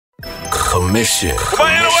Commission. Where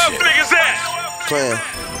my NOF niggas at? Clan.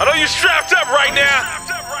 I know you strapped up right now.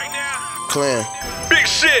 Clan. Big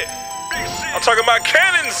shit. I'm talking about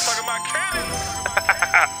cannons.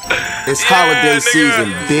 It's holiday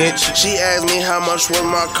season, bitch. She asked me how much was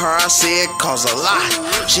my car, I said it costs a lot.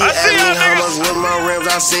 She I asked see me y'all how niggas. much was my rims,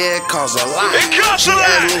 I said it costs a lot. It costs She a lot.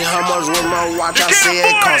 asked me how much was my watch, You I can't said it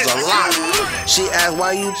afford costs it. a lot. She asked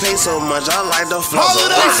why you pay so much, I like the floss a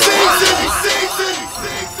Holiday lot. season.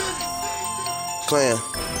 Clan.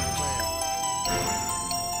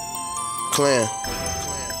 Clan.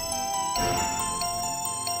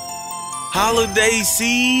 Holiday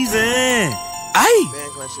season. Ay.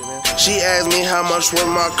 She asked me how much was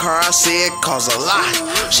my car, I said it costs a lot.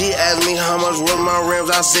 She asked me how much was my rims,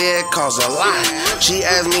 I said it costs a lot. She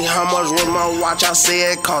asked me how much was my watch, I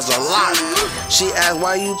said it costs a lot. She asked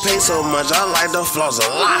why you pay so much, I like the floss a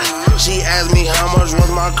lot. She asked me how much was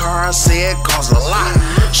my car, I said it costs a lot.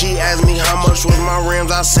 She asked me how much was my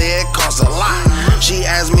rims, I said it costs a lot. She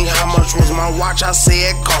asked me how much was my watch, I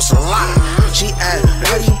said it costs a lot. She asked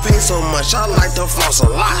why you pay so much, I like the floss a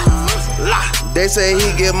lot. They say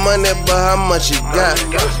he get money, but how much he got?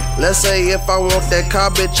 Let's say if I want that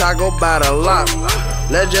car, bitch, I go buy the lot.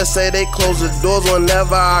 Let's just say they close the doors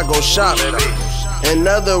whenever I go shop. In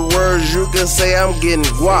other words, you can say I'm getting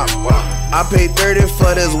guap. I paid 30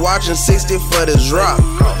 for this watch and 60 for this drop.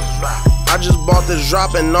 I just bought this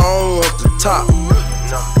drop and I don't want the top.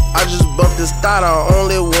 I just bumped this thought, I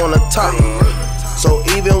only want a top. So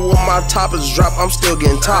even when my top is dropped, I'm still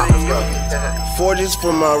getting top. 40s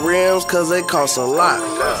for my rims, cause they cost a lot.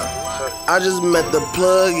 I just met the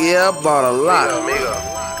plug, yeah, I bought a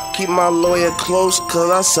lot. Keep my lawyer close,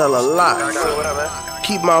 cause I sell a lot.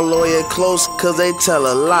 Keep my lawyer close, cause they tell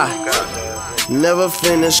a lie. Never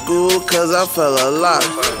finished school, cause I fell a lot.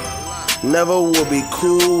 Never would be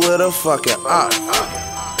cool with a fucking op.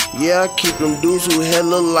 Yeah, I keep them dudes who head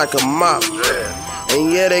look like a mop.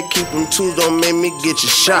 And yeah, they keep them tools, don't make me get you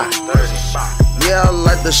shot. Yeah, I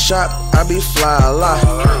like the shot, I be fly a lot.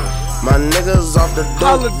 My niggas off the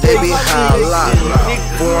dope, they be high a lot.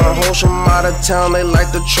 Foreign hoes from out of town, they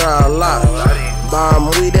like to try a lot.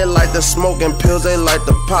 Bomb weed, they like to smoke, and pills, they like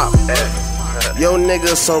to pop. Yo,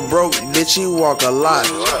 nigga so broke, bitch, he walk a lot.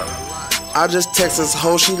 I just text this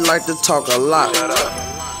hoe, she like to talk a lot.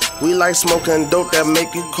 We like smoking dope that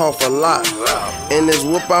make you cough a lot. In this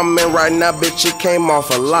whoop I'm in right now, bitch, it came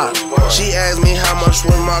off a lot. She asked me how much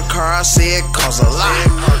was my car, I said it costs a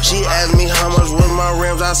lot. She asked me how much was my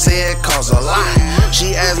rims, I said it costs a lot.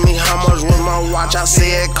 She asked me how much was my watch, I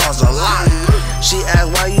said it costs a lot. She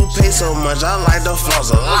asked why you pay so much, I like the floss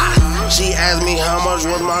a lot. She asked me how much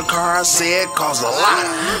was my car, I said it costs a lot.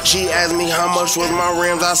 She asked me how much was my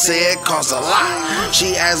rims, I said it costs a lot.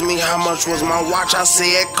 She asked me how much was my watch, I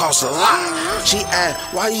said it costs a lot. She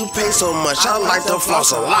asked why you pay so much, I like the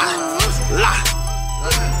floss a lot.